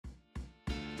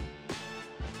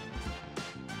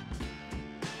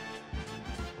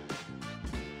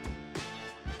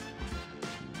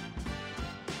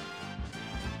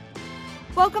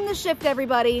Welcome to Shift,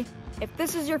 everybody. If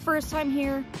this is your first time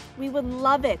here, we would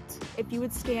love it if you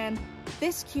would scan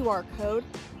this QR code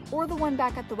or the one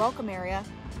back at the welcome area.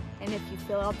 And if you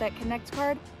fill out that Connect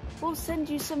card, we'll send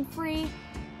you some free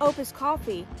Opus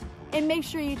coffee. And make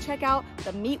sure you check out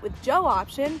the Meet with Joe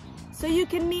option so you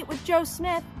can meet with Joe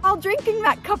Smith while drinking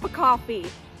that cup of coffee.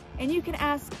 And you can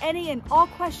ask any and all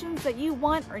questions that you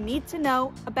want or need to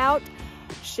know about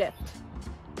Shift.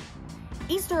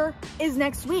 Easter is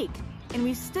next week, and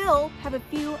we still have a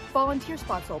few volunteer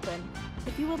spots open.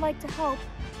 If you would like to help,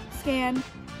 scan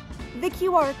the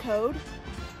QR code,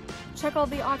 check all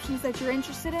the options that you're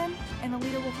interested in, and the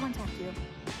leader will contact you.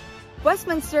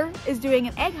 Westminster is doing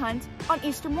an egg hunt on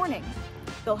Easter morning.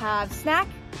 They'll have snack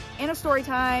and a story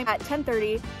time at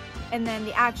 10:30, and then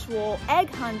the actual egg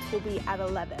hunt will be at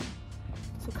 11.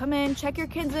 So come in, check your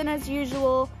kids in as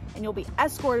usual, and you'll be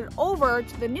escorted over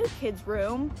to the new kids'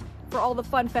 room for all the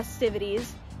fun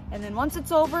festivities. And then once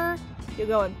it's over, you'll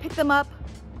go and pick them up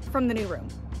from the new room.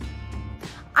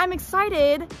 I'm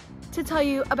excited to tell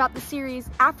you about the series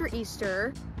after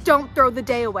Easter, Don't Throw the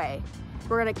Day Away.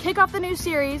 We're gonna kick off the new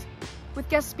series with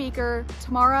guest speaker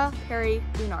Tamara Perry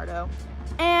Leonardo.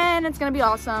 And it's gonna be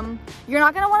awesome. You're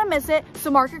not gonna wanna miss it, so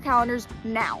mark your calendars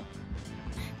now.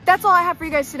 That's all I have for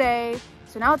you guys today.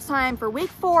 So now it's time for week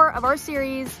 4 of our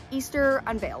series, Easter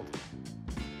Unveiled.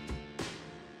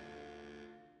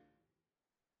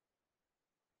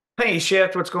 Hey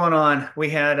Shift, what's going on?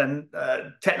 We had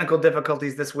technical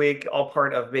difficulties this week, all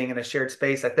part of being in a shared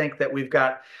space. I think that we've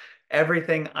got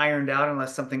everything ironed out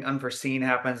unless something unforeseen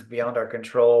happens beyond our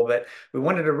control. But we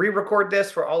wanted to re-record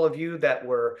this for all of you that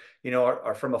were,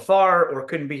 are from afar or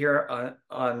couldn't be here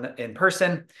in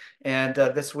person. And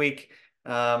this week,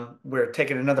 we're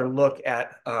taking another look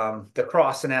at the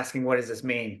cross and asking, what does this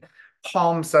mean?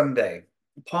 Palm Sunday.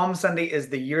 Palm Sunday is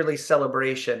the yearly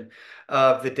celebration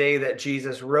of the day that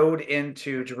Jesus rode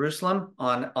into Jerusalem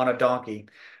on a donkey.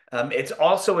 It's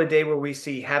also a day where we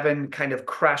see heaven kind of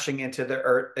crashing into the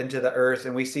earth,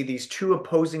 and we see these two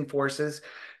opposing forces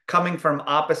coming from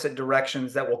opposite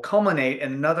directions that will culminate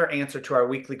in another answer to our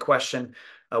weekly question,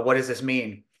 what does this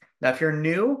mean? Now, if you're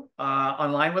new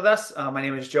online with us, my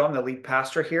name is Joe. I'm the lead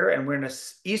pastor here, and we're in an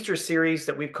Easter series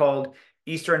that we've called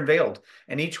Easter Unveiled.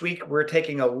 And each week we're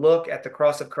taking a look at the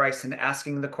cross of Christ and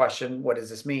asking the question, what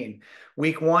does this mean?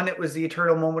 Week 1, it was the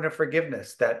eternal moment of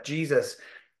forgiveness that Jesus,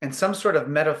 in some sort of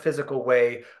metaphysical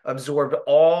way, absorbed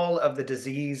all of the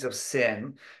disease of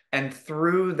sin. And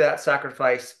through that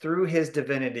sacrifice, through his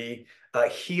divinity,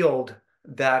 healed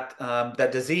that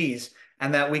disease,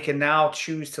 and that we can now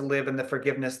choose to live in the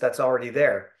forgiveness that's already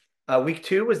there. Week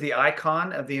 2 was the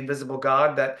icon of the invisible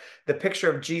God, that the picture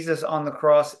of Jesus on the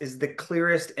cross is the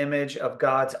clearest image of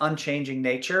God's unchanging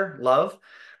nature, love,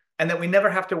 and that we never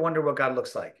have to wonder what God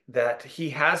looks like, that he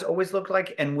has always looked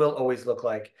like and will always look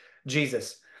like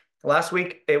Jesus. Last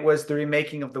week, it was the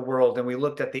remaking of the world, and we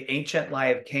looked at the ancient lie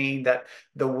of Cain, that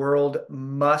the world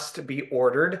must be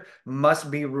ordered,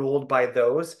 must be ruled by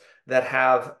those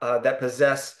that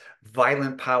possess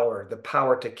violent power, the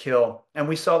power to kill. And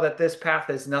we saw that this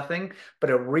path is nothing but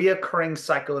a reoccurring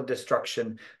cycle of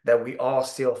destruction that we all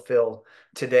still feel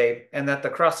today, and that the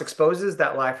cross exposes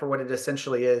that lie for what it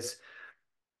essentially is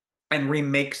and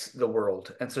remakes the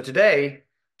world. And so today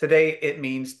it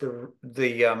means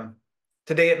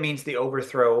Today it means the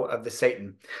overthrow of the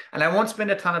Satan. And I won't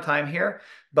spend a ton of time here,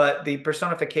 but the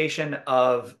personification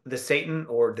of the Satan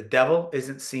or the devil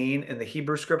isn't seen in the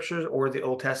Hebrew scriptures or the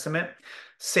Old Testament.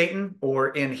 Satan, or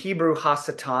in Hebrew,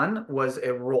 Hasatan, was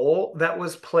a role that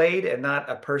was played and not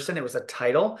a person. It was a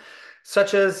title,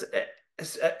 such as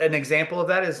an example of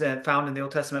that is found in the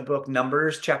Old Testament book,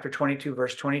 Numbers chapter 22,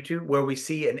 verse 22, where we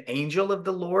see an angel of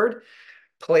the Lord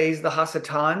plays the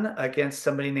Hasatan against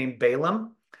somebody named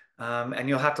Balaam. And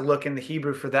you'll have to look in the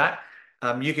Hebrew for that.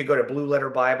 You could go to Blue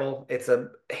Letter Bible. It's a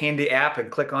handy app,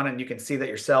 and click on it and you can see that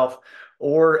yourself.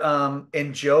 Or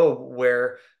in Job,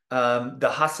 where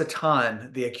the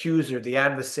Hasatan, the accuser, the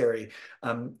adversary,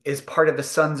 is part of the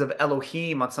sons of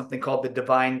Elohim on something called the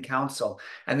Divine Council.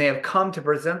 And they have come to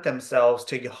present themselves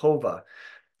to Jehovah.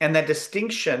 And that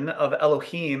distinction of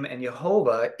Elohim and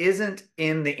Jehovah isn't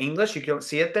in the English. You don't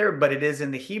see it there, but it is in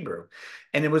the Hebrew.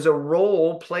 And it was a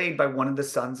role played by one of the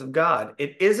sons of God.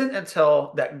 It isn't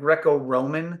until that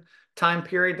Greco-Roman time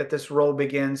period that this role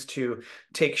begins to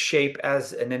take shape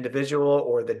as an individual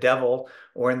or the devil,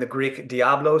 or in the Greek,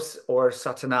 diablos or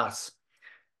satanas,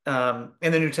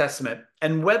 in the New Testament.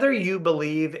 And whether you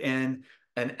believe in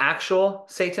an actual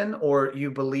Satan or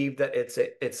you believe that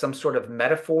it's some sort of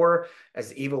metaphor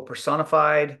as evil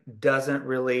personified, doesn't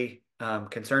really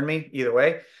concern me either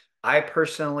way. I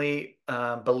personally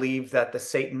believe that the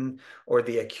Satan or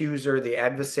the accuser, the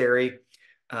adversary,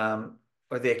 um,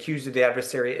 or the accuser, the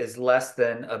adversary is less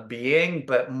than a being,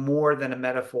 but more than a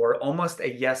metaphor, almost a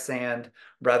yes and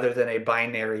rather than a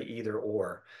binary either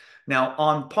or. Now,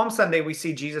 on Palm Sunday, we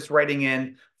see Jesus riding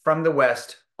in from the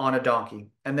west on a donkey.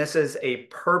 And this is a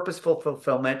purposeful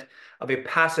fulfillment of a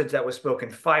passage that was spoken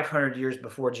 500 years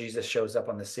before Jesus shows up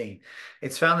on the scene.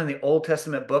 It's found in the Old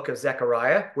Testament book of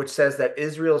Zechariah, which says that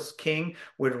Israel's king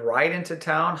would ride into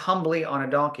town humbly on a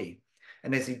donkey.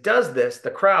 And as he does this,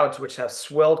 the crowds, which have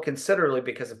swelled considerably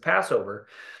because of Passover,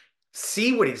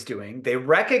 see what he's doing. They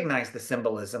recognize the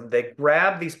symbolism. They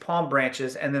grab these palm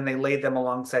branches and then they lay them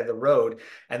alongside the road.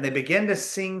 And they begin to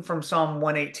sing from Psalm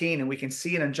 118. And we can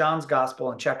see it in John's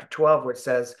Gospel in chapter 12, where it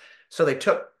says, so they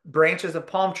took branches of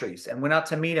palm trees and went out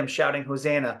to meet him, shouting,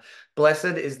 Hosanna, blessed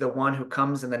is the one who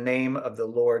comes in the name of the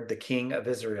Lord, the King of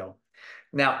Israel.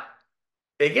 Now,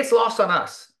 it gets lost on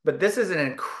us, but this is an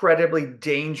incredibly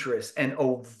dangerous and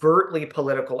overtly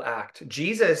political act.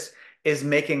 Jesus is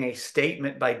making a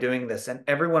statement by doing this, and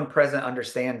everyone present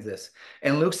understands this.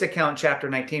 In Luke's account, chapter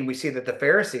 19, we see that the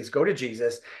Pharisees go to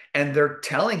Jesus and they're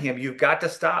telling him, you've got to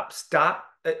stop,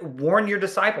 warn your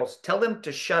disciples, tell them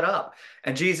to shut up.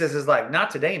 And Jesus is like, not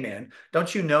today, man.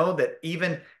 Don't you know that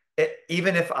even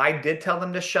if I did tell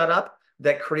them to shut up,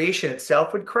 that creation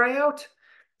itself would cry out?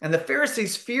 And the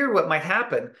Pharisees feared what might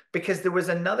happen because there was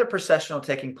another processional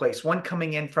taking place, one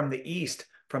coming in from the east,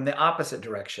 from the opposite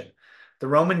direction. The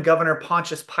Roman governor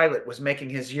Pontius Pilate was making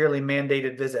his yearly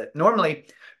mandated visit. Normally,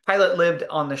 Pilate lived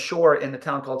on the shore in a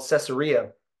town called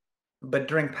Caesarea, but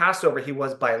during Passover, he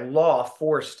was by law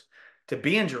forced to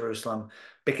be in Jerusalem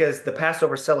because the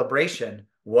Passover celebration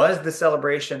was the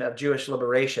celebration of Jewish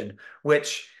liberation,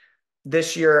 which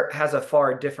this year has a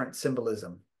far different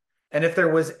symbolism. And if there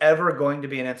was ever going to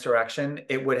be an insurrection,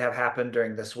 it would have happened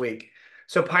during this week.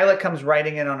 So Pilate comes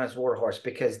riding in on his war horse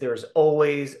because there's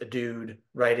always a dude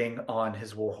riding on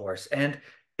his war horse. And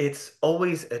it's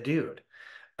always a dude.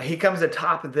 He comes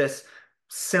atop of this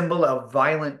symbol of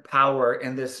violent power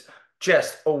and this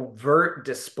just overt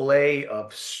display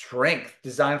of strength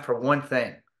designed for one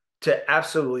thing, to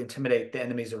absolutely intimidate the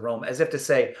enemies of Rome, as if to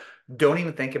say, don't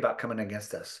even think about coming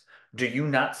against us. Do you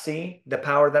not see the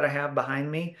power that I have behind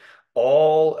me?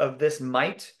 All of this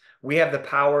might, we have the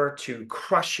power to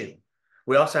crush you.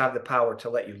 We also have the power to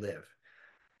let you live.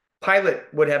 Pilate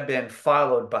would have been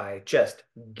followed by just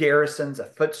garrisons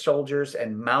of foot soldiers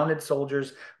and mounted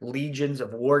soldiers, legions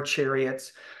of war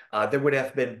chariots. There would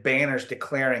have been banners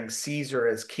declaring Caesar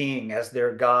as king, as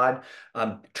their god,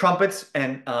 trumpets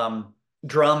and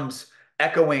drums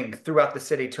echoing throughout the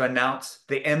city to announce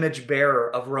the image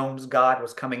bearer of Rome's god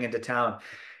was coming into town.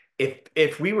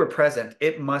 If we were present,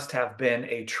 it must have been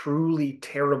a truly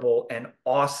terrible and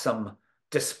awesome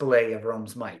display of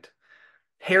Rome's might.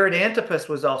 Herod Antipas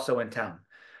was also in town,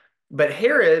 but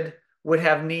Herod would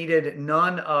have needed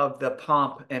none of the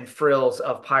pomp and frills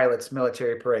of Pilate's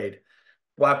military parade.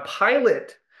 While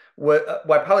Pilate's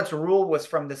rule was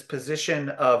from this position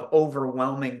of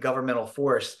overwhelming governmental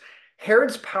force,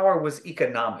 Herod's power was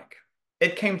economic.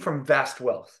 It came from vast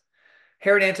wealth.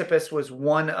 Herod Antipas was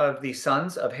one of the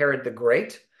sons of Herod the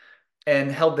Great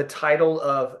and held the title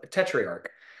of Tetrarch.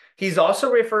 He's also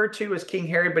referred to as King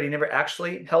Herod, but he never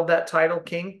actually held that title,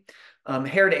 king.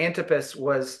 Herod Antipas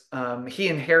was, he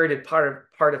inherited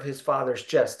part of his father's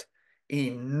just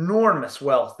enormous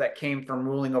wealth that came from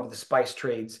ruling over the spice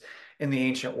trades in the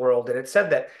ancient world. And it said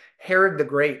that Herod the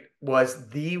Great was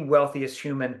the wealthiest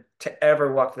human to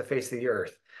ever walk the face of the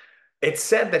earth. It's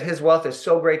said that his wealth is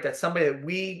so great that somebody that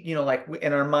we, like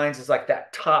in our minds is like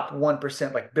that top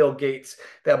 1%, like Bill Gates,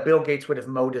 that Bill Gates would have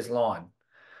mowed his lawn.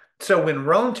 So when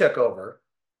Rome took over,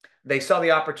 they saw the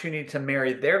opportunity to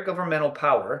marry their governmental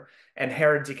power and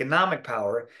Herod's economic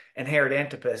power, and Herod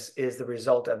Antipas is the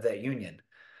result of that union.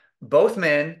 Both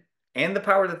men and the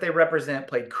power that they represent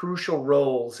played crucial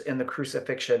roles in the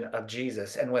crucifixion of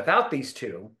Jesus. And without these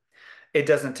two, it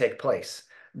doesn't take place.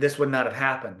 This would not have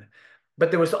happened. But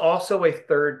there was also a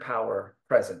third power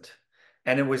present.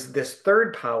 And it was this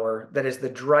third power that is the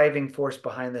driving force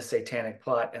behind the satanic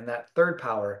plot. And that third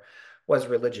power was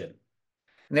religion.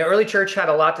 And the early church had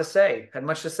a lot to say, had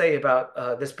much to say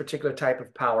about this particular type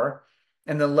of power.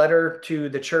 In the letter to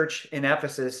the church in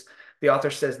Ephesus, the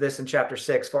author says this in chapter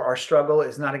 6, for our struggle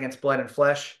is not against blood and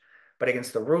flesh, but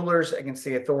against the rulers, against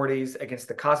the authorities, against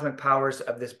the cosmic powers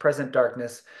of this present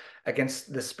darkness,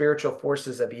 against the spiritual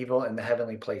forces of evil in the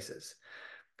heavenly places.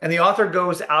 And the author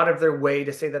goes out of their way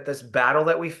to say that this battle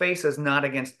that we face is not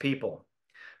against people,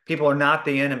 People are not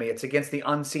the enemy. It's against the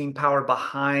unseen power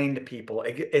behind people.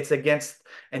 It's against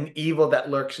an evil that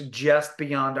lurks just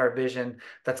beyond our vision,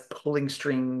 that's pulling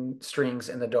strings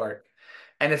in the dark.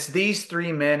 And it's these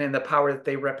three men and the power that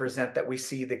they represent that we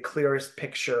see the clearest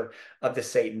picture of the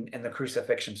Satan in the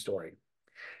crucifixion story.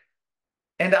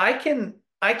 And I can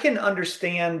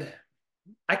understand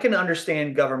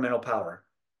governmental power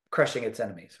crushing its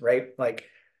enemies, right? Like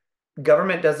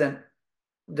government doesn't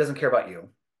care about you.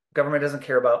 Government doesn't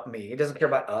care about me. It doesn't care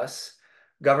about us.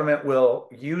 Government will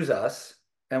use us,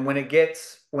 and when it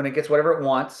gets whatever it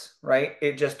wants, right?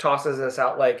 It just tosses us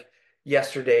out like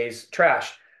yesterday's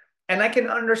trash. And I can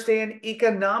understand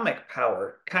economic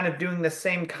power kind of doing the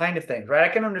same kind of thing, right?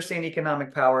 I can understand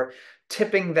economic power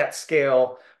tipping that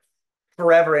scale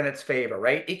forever in its favor,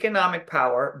 right? Economic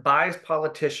power buys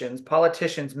politicians.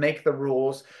 Politicians make the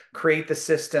rules, create the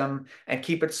system, and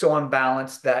keep it so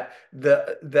unbalanced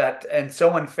and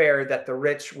so unfair that the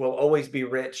rich will always be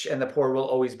rich and the poor will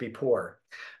always be poor.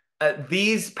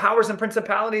 These powers and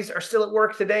principalities are still at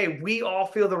work today. We all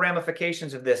feel the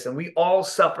ramifications of this, and we all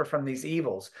suffer from these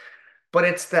evils. But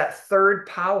it's that third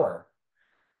power.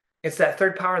 It's that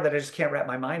third power that I just can't wrap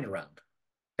my mind around.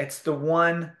 It's the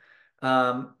one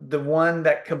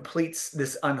that completes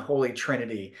this unholy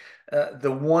trinity,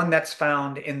 the one that's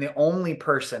found in the only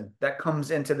person that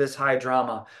comes into this high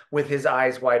drama with his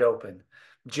eyes wide open,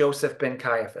 Joseph ben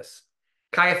Caiaphas.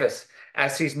 Caiaphas,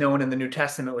 as he's known in the New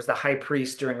Testament, was the high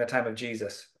priest during the time of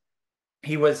Jesus.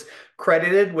 He was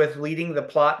credited with leading the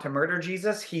plot to murder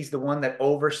Jesus. He's the one that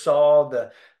oversaw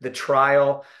the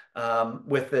trial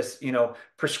with this,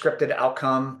 prescripted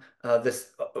outcome.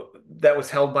 This that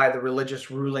was held by the religious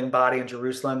ruling body in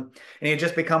Jerusalem, and he had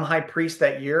just become high priest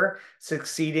that year,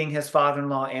 succeeding his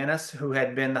father-in-law Annas, who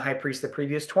had been the high priest the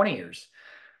previous 20 years.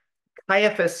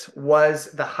 Caiaphas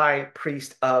was the high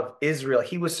priest of Israel.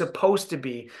 He was supposed to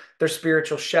be their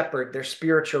spiritual shepherd, their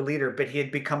spiritual leader, but he had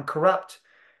become corrupt.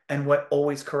 And what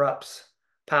always corrupts?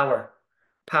 Power.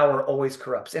 Power always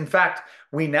corrupts. In fact,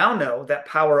 we now know that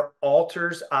power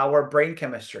alters our brain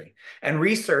chemistry. And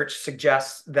research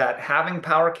suggests that having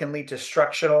power can lead to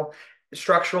structural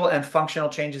and functional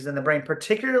changes in the brain,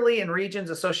 particularly in regions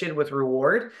associated with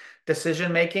reward,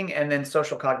 decision making, and then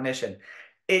social cognition.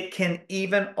 It can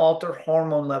even alter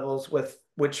hormone levels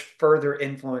which further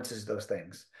influences those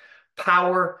things.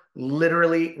 Power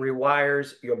literally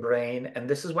rewires your brain, and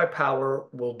this is why power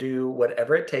will do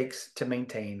whatever it takes to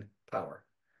maintain power.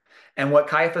 And what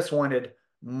Caiaphas wanted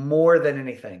more than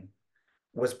anything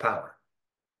was power.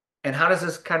 And how does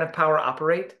this kind of power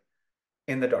operate?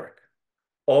 In the dark,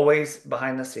 always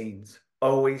behind the scenes,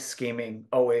 always scheming,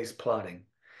 always plotting.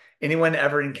 Anyone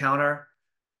ever encounter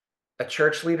a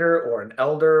church leader or an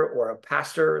elder or a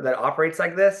pastor that operates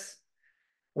like this?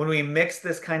 When we mix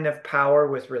this kind of power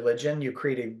with religion, you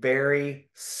create a very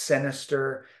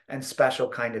sinister and special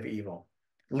kind of evil.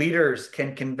 Leaders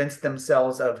can convince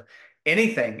themselves of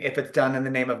anything if it's done in the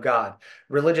name of God.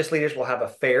 Religious leaders will have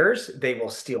affairs, they will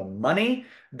steal money,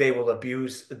 they will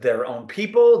abuse their own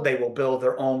people, they will build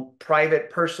their own private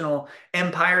personal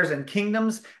empires and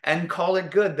kingdoms and call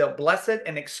it good. They'll bless it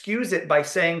and excuse it by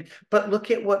saying, but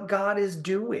look at what God is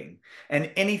doing.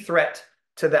 And any threat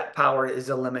to that power is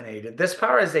eliminated. This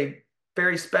power is a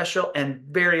very special and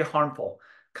very harmful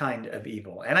kind of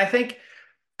evil. And I think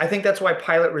that's why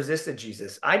Pilate resisted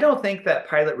Jesus. I don't think that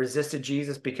Pilate resisted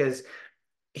Jesus because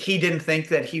he didn't think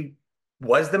that he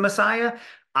was the Messiah.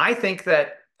 I think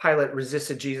that Pilate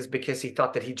resisted Jesus because he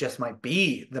thought that he just might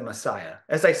be the Messiah.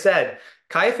 As I said,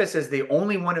 Caiaphas is the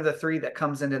only one of the three that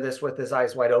comes into this with his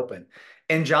eyes wide open.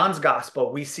 In John's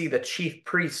gospel, we see the chief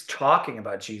priest talking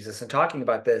about Jesus and talking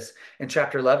about this in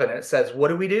chapter 11. And it says, what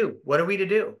do we do? What are we to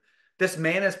do? This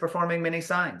man is performing many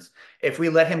signs. If we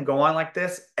let him go on like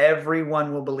this,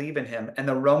 everyone will believe in him, and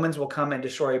the Romans will come and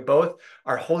destroy both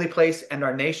our holy place and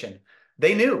our nation.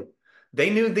 They knew. They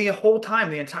knew the whole time,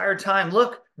 the entire time,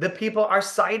 look, the people are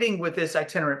siding with this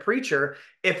itinerant preacher.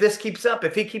 If this keeps up,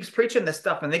 if he keeps preaching this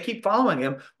stuff and they keep following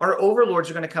him, our overlords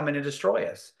are going to come in and destroy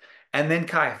us. And then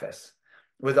Caiaphas,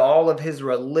 with all of his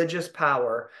religious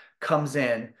power, comes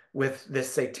in with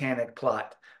this satanic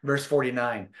plot. Verse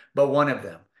 49, but one of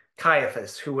them,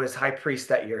 Caiaphas, who was high priest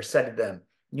that year, said to them,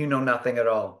 you know nothing at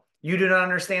all. You do not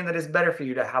understand that it's better for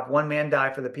you to have one man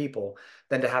die for the people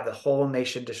than to have the whole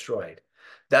nation destroyed.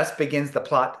 Thus begins the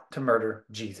plot to murder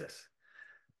Jesus.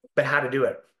 But how to do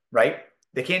it, right?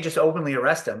 They can't just openly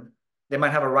arrest him. They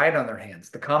might have a riot on their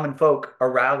hands. The common folk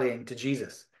are rallying to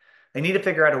Jesus. They need to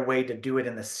figure out a way to do it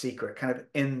in the secret, kind of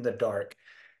in the dark.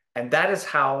 And that is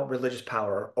how religious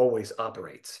power always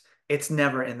operates. It's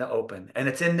never in the open. And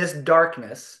it's in this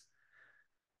darkness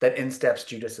that in steps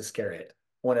Judas Iscariot.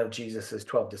 one of Jesus's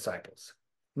 12 disciples.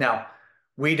 Now,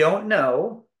 we don't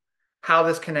know how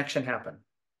this connection happened,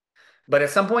 but at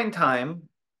some point in time,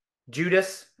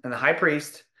 Judas and the high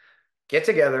priest get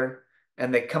together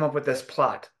and they come up with this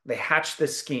plot. They hatch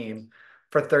this scheme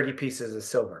for 30 pieces of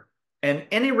silver. And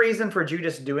any reason for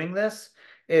Judas doing this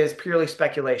is purely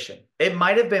speculation. It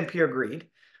might have been pure greed.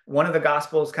 One of the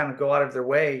gospels kind of go out of their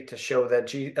way to show that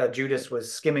Judas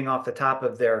was skimming off the top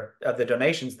of the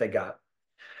donations they got.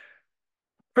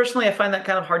 Personally, I find that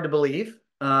kind of hard to believe.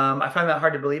 I find that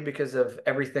hard to believe because of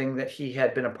everything that he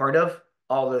had been a part of,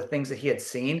 all the things that he had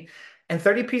seen. And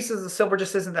 30 pieces of silver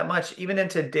just isn't that much. Even in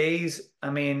today's, I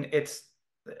mean, it's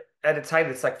at its height,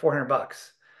 it's like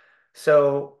 $400.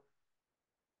 So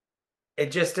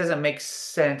it just doesn't make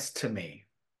sense to me.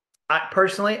 I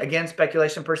personally, again,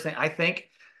 speculation personally, I think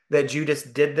that Judas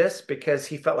did this because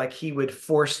he felt like he would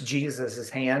force Jesus's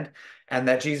hand and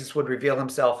that Jesus would reveal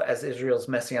himself as Israel's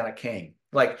messianic king,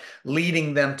 like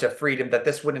leading them to freedom, that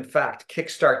this would in fact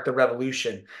kickstart the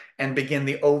revolution and begin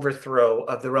the overthrow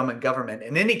of the Roman government.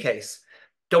 In any case,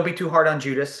 don't be too hard on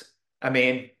Judas. I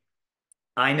mean,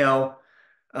 I know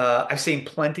I've seen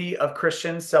plenty of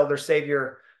Christians sell their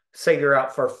savior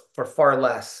out for far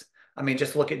less. I mean,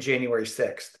 just look at January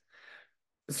 6th.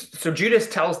 So Judas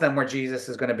tells them where Jesus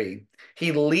is going to be.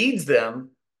 He leads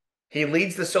them. He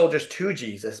leads the soldiers to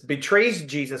Jesus, betrays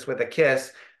Jesus with a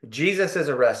kiss. Jesus is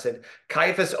arrested.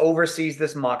 Caiaphas oversees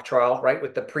this mock trial, right,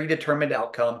 with the predetermined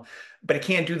outcome, but he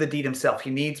can't do the deed himself. He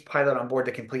needs Pilate on board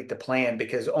to complete the plan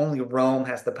because only Rome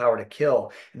has the power to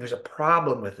kill. And there's a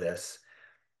problem with this.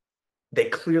 They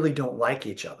clearly don't like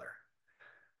each other.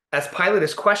 As Pilate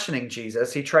is questioning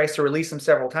Jesus, he tries to release him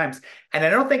several times. And I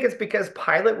don't think it's because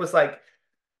Pilate was like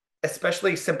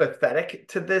especially sympathetic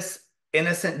to this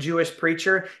innocent Jewish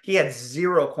preacher. He had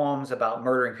zero qualms about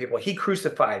murdering people. He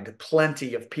crucified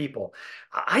plenty of people.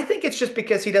 I think it's just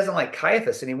because he doesn't like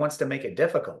Caiaphas and he wants to make it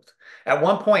difficult. At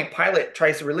one point, Pilate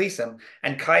tries to release him,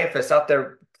 and Caiaphas out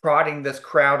there prodding this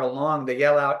crowd along, they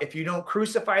yell out, "If you don't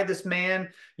crucify this man,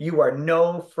 you are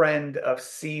no friend of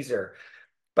Caesar."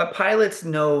 But Pilate's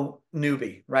no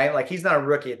newbie, right? Like he's not a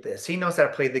rookie at this. He knows how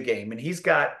to play the game, and he's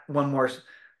got one more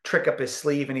trick up his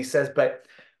sleeve. And he says, but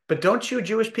don't you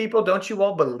Jewish people, don't you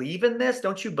all believe in this?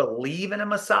 Don't you believe in a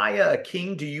Messiah, a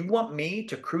king? Do you want me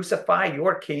to crucify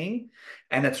your king?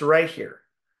 And it's right here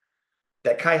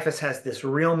that Caiaphas has this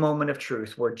real moment of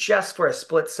truth where just for a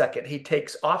split second, he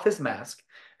takes off his mask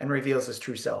and reveals his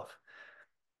true self.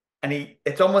 And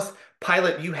it's almost,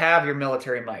 Pilate, you have your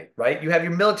military might, right? You have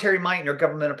your military might and your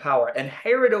governmental power. And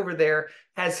Herod over there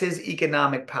has his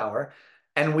economic power.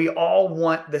 And we all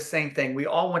want the same thing. We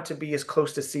all want to be as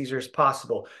close to Caesar as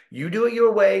possible. You do it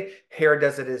your way, Herod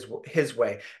does it his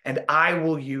way. And I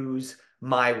will use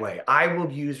my way. I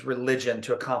will use religion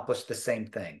to accomplish the same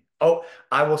thing. Oh,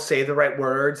 I will say the right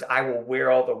words. I will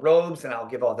wear all the robes and I'll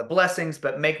give all the blessings.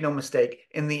 But make no mistake,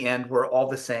 in the end, we're all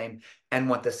the same and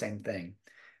want the same thing.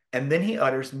 And then he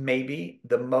utters maybe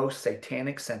the most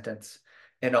satanic sentence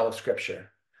in all of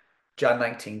Scripture. John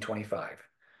 19:25.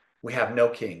 We have no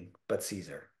king but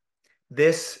Caesar.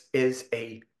 This is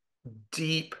a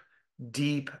deep,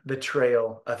 deep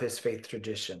betrayal of his faith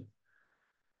tradition.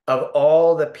 Of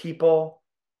all the people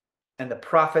and the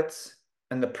prophets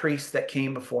and the priests that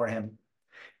came before him,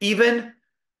 even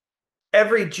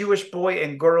every Jewish boy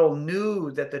and girl knew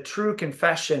that the true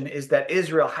confession is that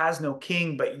Israel has no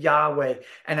king but Yahweh,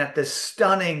 and at this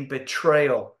stunning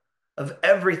betrayal of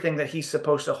everything that he's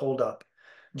supposed to hold up,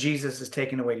 Jesus is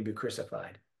taken away to be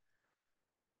crucified.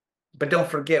 But don't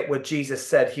forget what Jesus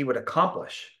said he would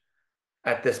accomplish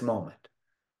at this moment.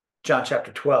 John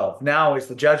chapter 12, now is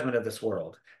the judgment of this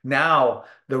world. Now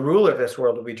the ruler of this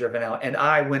world will be driven out, and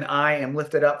I, when I am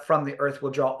lifted up from the earth,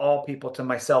 will draw all people to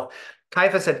myself.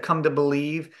 Caiaphas had come to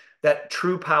believe that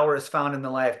true power is found in the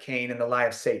lie of Cain and the lie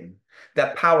of Satan.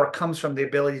 That power comes from the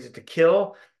ability to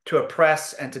kill, to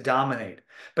oppress, and to dominate.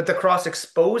 But the cross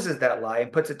exposes that lie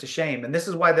and puts it to shame. And this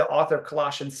is why the author of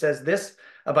Colossians says this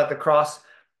about the cross.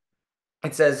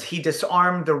 It says, he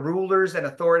disarmed the rulers and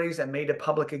authorities and made a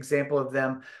public example of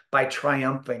them by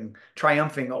triumphing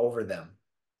over them.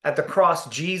 At the cross,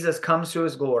 Jesus comes into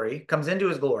his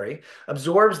glory,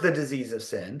 absorbs the disease of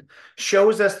sin,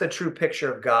 shows us the true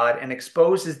picture of God, and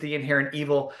exposes the inherent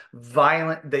evil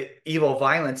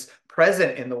violence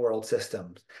present in the world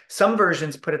systems. Some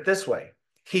versions put it this way: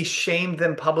 he shamed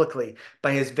them publicly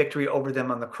by his victory over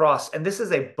them on the cross. And this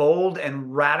is a bold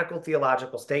and radical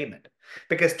theological statement,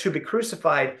 because to be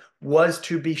crucified was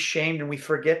to be shamed, and we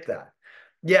forget that.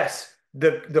 Yes,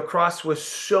 The cross was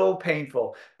so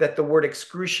painful that the word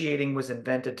excruciating was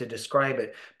invented to describe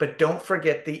it. But don't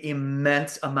forget the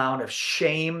immense amount of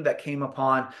shame that came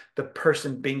upon the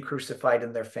person being crucified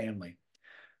and their family.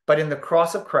 But in the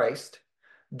cross of Christ,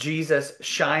 Jesus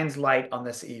shines light on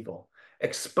this evil,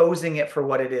 exposing it for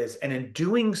what it is. And in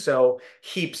doing so,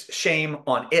 heaps shame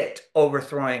on it,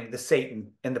 overthrowing the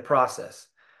Satan in the process.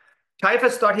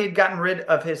 Caiaphas thought he had gotten rid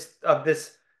of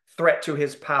this threat to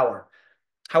his power.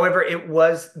 However, it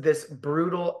was this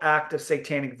brutal act of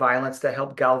satanic violence that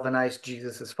helped galvanize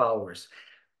Jesus's followers.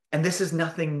 And this is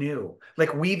nothing new.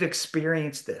 Like, we've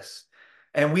experienced this.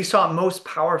 And we saw it most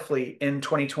powerfully in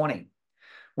 2020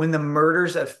 when the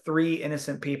murders of three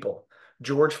innocent people,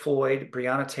 George Floyd,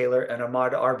 Breonna Taylor, and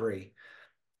Ahmaud Arbery,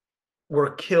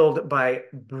 were killed by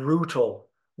brutal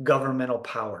governmental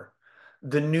power.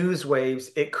 The news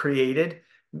waves it created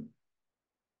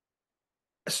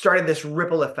started this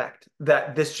ripple effect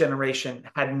that this generation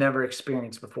had never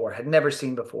experienced before, had never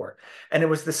seen before. And it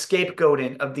was the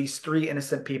scapegoating of these three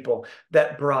innocent people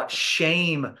that brought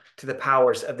shame to the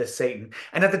powers of this Satan.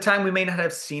 And at the time, we may not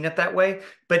have seen it that way,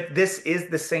 but this is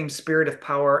the same spirit of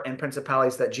power and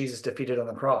principalities that Jesus defeated on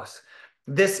the cross.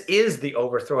 This is the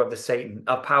overthrow of the Satan,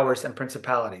 of powers and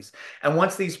principalities. And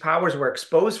once these powers were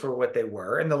exposed for what they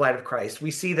were in the light of Christ,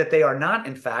 we see that they are not,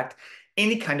 in fact,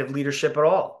 any kind of leadership at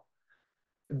all.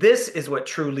 This is what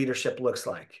true leadership looks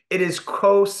like. It is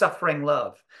co-suffering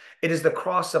love. It is the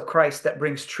cross of Christ that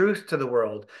brings truth to the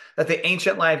world, that the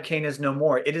ancient lie of Cain is no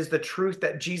more. It is the truth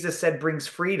that Jesus said brings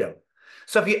freedom.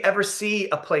 So if you ever see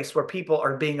a place where people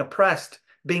are being oppressed,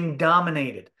 being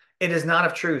dominated, it is not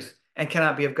of truth and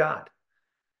cannot be of God.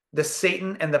 The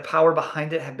Satan and the power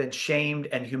behind it have been shamed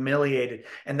and humiliated.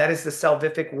 And that is the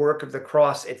salvific work of the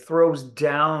cross. It throws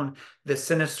down the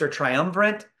sinister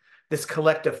triumvirate, this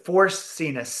collective force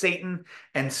seen as Satan,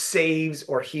 and saves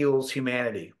or heals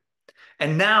humanity.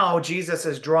 And now Jesus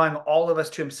is drawing all of us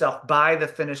to himself by the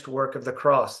finished work of the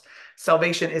cross.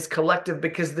 Salvation is collective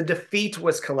because the defeat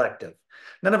was collective.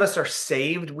 None of us are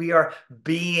saved. We are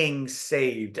being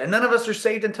saved. And none of us are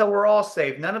saved until we're all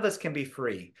saved. None of us can be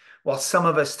free, while some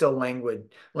of us still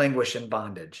languish in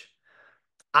bondage.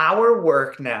 Our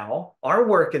work now, our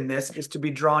work in this is to be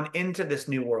drawn into this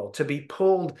new world, to be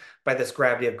pulled by this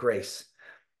gravity of grace.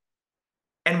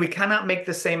 And we cannot make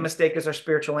the same mistake as our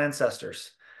spiritual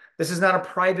ancestors. This is not a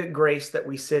private grace that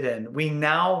we sit in. We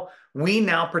now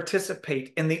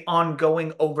participate in the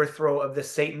ongoing overthrow of the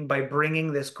Satan by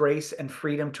bringing this grace and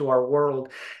freedom to our world.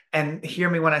 And hear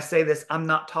me when I say this, I'm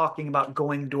not talking about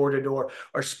going door to door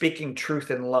or speaking truth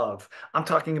in love. I'm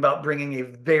talking about bringing a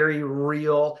very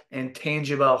real and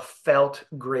tangible felt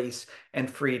grace and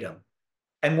freedom.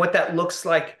 And what that looks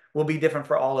like will be different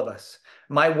for all of us.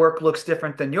 My work looks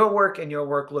different than your work, and your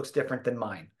work looks different than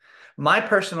mine. My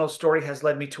personal story has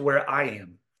led me to where I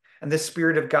am. And the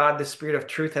Spirit of God, the Spirit of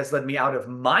truth has led me out of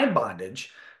my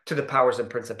bondage to the powers and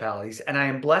principalities. And I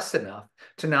am blessed enough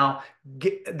to now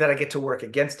that I get to work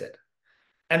against it.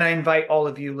 And I invite all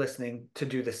of you listening to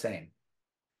do the same,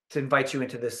 to invite you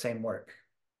into this same work.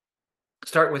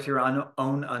 Start with your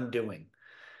own undoing,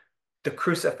 the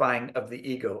crucifying of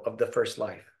the ego of the first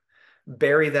life.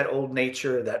 Bury that old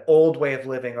nature, that old way of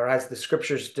living, or as the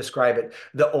scriptures describe it,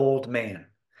 the old man.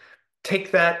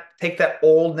 Take that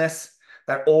oldness,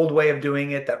 that old way of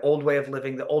doing it, that old way of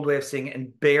living, the old way of seeing it,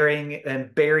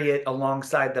 and bury it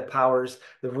alongside the powers,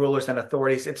 the rulers and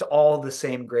authorities. It's all the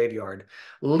same graveyard.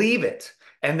 Leave it,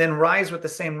 and then rise with the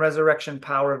same resurrection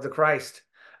power of the Christ.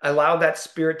 Allow that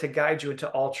Spirit to guide you into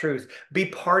all truth. Be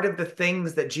part of the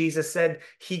things that Jesus said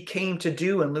he came to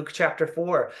do in Luke chapter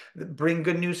 4. Bring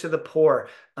good news to the poor,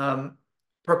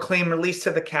 proclaim release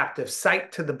to the captive,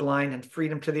 sight to the blind, and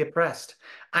freedom to the oppressed.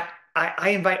 I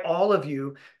invite all of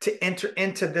you to enter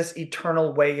into this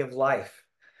eternal way of life.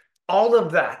 All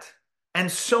of that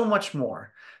and so much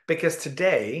more, because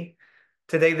today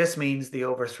this means the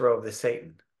overthrow of the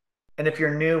Satan. And if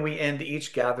you're new, we end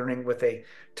each gathering with a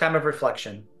time of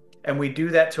reflection. And we do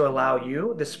that to allow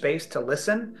you the space to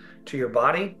listen to your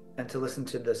body and to listen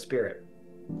to the Spirit.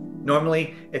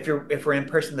 Normally, if we're in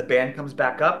person, the band comes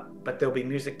back up, but there'll be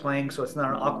music playing, so it's not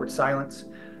an awkward silence.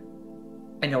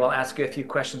 And I'll ask you a few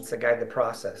questions to guide the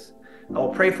process. I will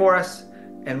pray for us,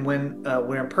 and when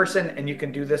we're in person, and you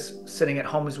can do this sitting at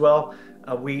home as well,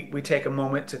 we take a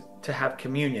moment to have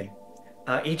communion.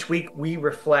 Each week, we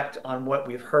reflect on what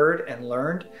we've heard and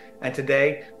learned, and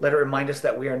today, let it remind us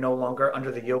that we are no longer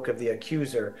under the yoke of the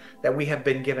accuser, that we have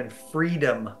been given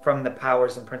freedom from the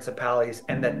powers and principalities,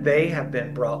 and that they have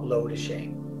been brought low to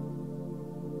shame.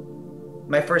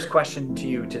 My first question to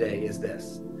you today is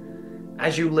this.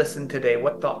 As you listened today,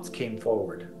 what thoughts came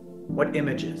forward? What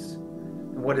images?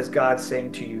 what is God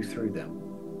saying to you through them?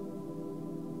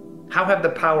 How have the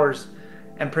powers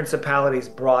and principalities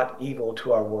brought evil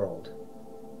to our world?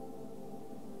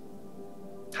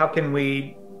 How can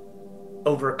we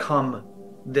overcome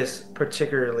this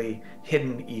particularly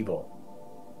hidden evil?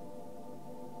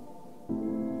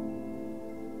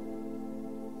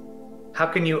 How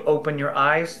can you open your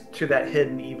eyes to that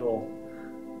hidden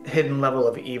level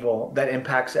of evil that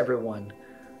impacts everyone?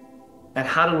 And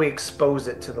how do we expose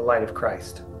it to the light of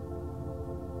Christ?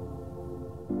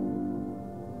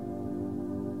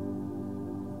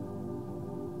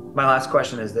 My last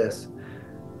question is this: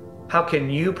 how can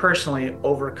you personally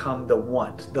overcome the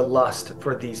want, the lust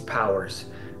for these powers,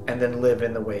 and then live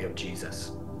in the way of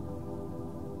Jesus?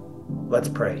 Let's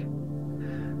pray.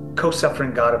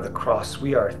 Co-suffering God of the cross,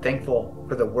 we are thankful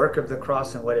for the work of the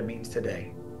cross and what it means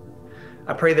today.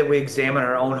 I pray that we examine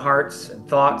our own hearts and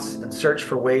thoughts and search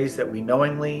for ways that we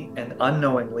knowingly and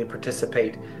unknowingly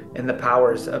participate in the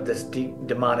powers of this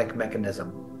demonic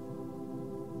mechanism.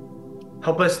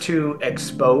 Help us to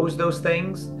expose those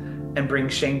things and bring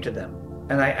shame to them.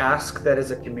 And I ask that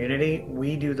as a community,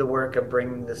 we do the work of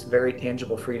bringing this very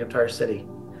tangible freedom to our city.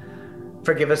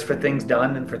 Forgive us for things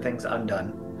done and for things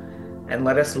undone. And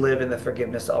let us live in the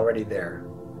forgiveness already there.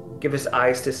 Give us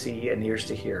eyes to see and ears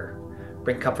to hear.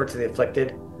 Bring comfort to the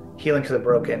afflicted, healing to the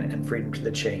broken, and freedom to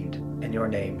the chained. In your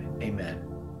name, amen.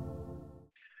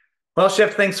 Well,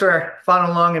 Shift, thanks for following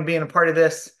along and being a part of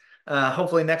this.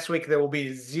 Hopefully next week there will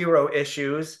be 0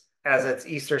 issues as it's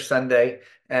Easter Sunday,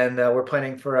 and we're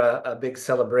planning for a big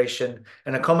celebration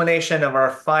and a culmination of our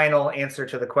final answer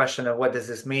to the question of what does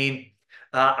this mean.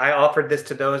 I offered this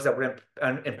to those that were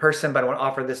in person, but I want to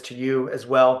offer this to you as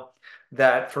well,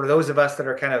 that for those of us that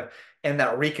are kind of in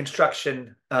that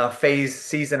reconstruction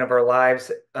season of our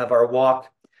lives, of our walk,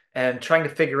 and trying to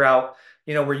figure out,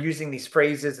 we're using these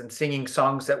phrases and singing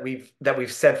songs that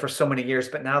we've said for so many years,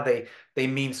 but now they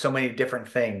mean so many different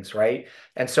things, right?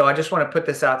 And so I just want to put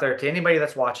this out there to anybody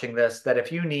that's watching this, that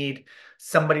if you need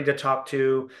somebody to talk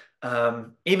to,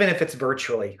 even if it's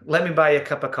virtually, let me buy you a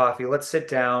cup of coffee. Let's sit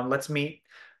down. Let's meet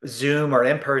Zoom or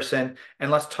in person, and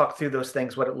let's talk through those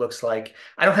things, what it looks like.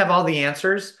 I don't have all the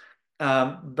answers,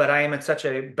 but I am in such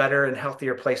a better and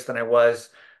healthier place than I was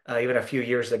even a few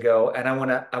years ago, and I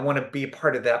want to be a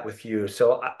part of that with you.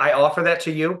 So I offer that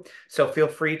to you. So feel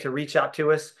free to reach out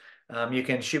to us. You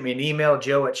can shoot me an email,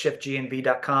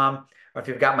 joe@shiftgnv.com, or if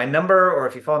you've got my number, or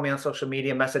if you follow me on social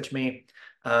media, message me.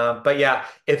 But yeah,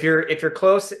 if you're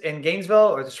close in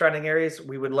Gainesville or the surrounding areas,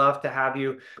 we would love to have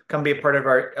you come be a part of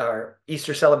our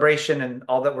Easter celebration and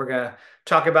all that we're going to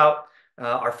talk about.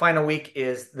 Our final week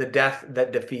is the death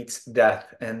that defeats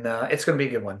death, and it's going to be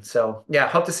a good one. So yeah,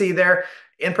 hope to see you there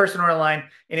in person or online.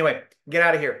 Anyway, get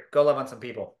out of here. Go love on some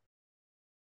people.